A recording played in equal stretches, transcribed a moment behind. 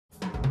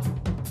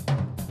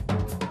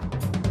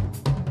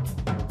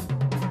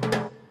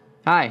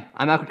Hi,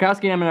 I'm Al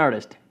Krakowski and I'm an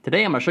artist.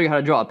 Today I'm going to show you how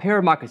to draw a pair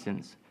of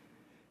moccasins.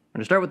 I'm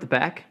going to start with the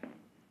back.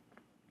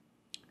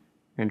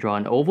 I'm going to draw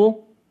an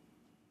oval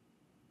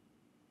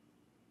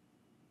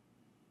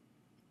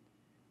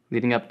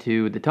leading up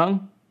to the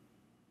tongue.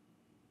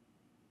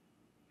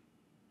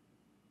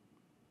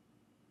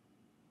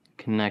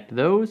 Connect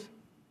those.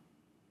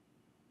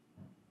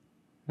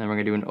 Then we're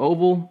going to do an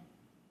oval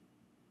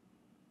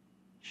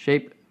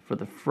shape for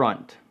the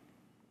front.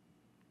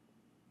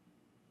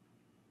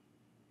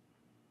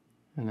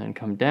 And then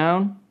come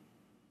down.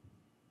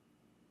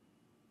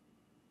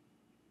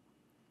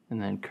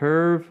 And then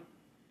curve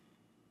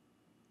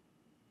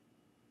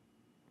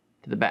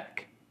to the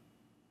back.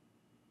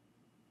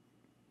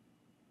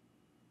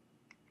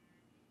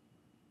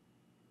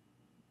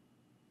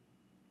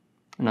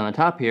 And on the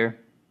top here,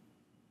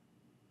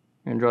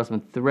 I'm going to draw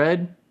some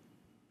thread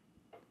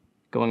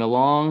going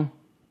along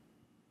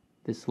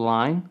this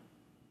line,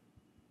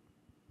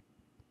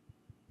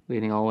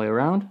 leading all the way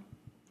around,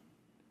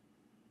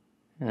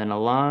 and then a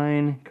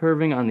line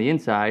curving on the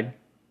inside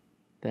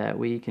that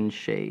we can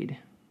shade.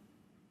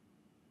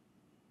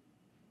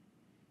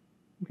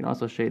 We can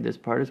also shade this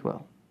part as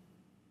well.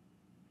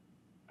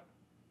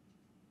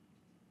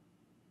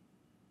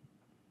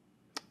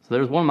 So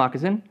there's one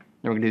moccasin. Then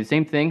we're going to do the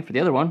same thing for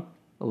the other one,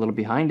 a little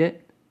behind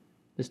it.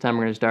 This time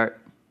we're going to start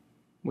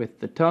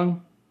with the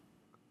tongue,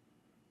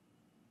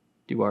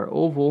 do our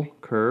oval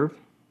curve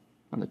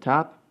on the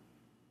top,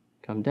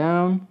 come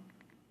down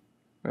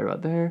right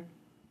about there,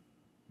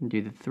 and do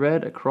the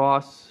thread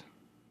across,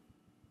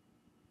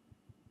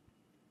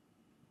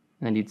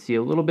 and you'd see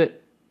a little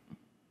bit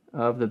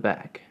of the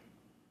back.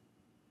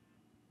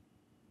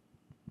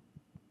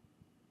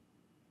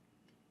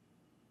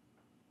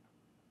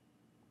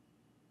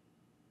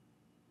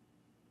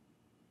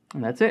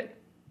 And that's it.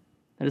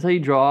 That is how you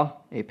draw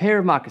a pair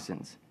of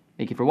moccasins.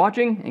 Thank you for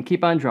watching, and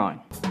keep on drawing.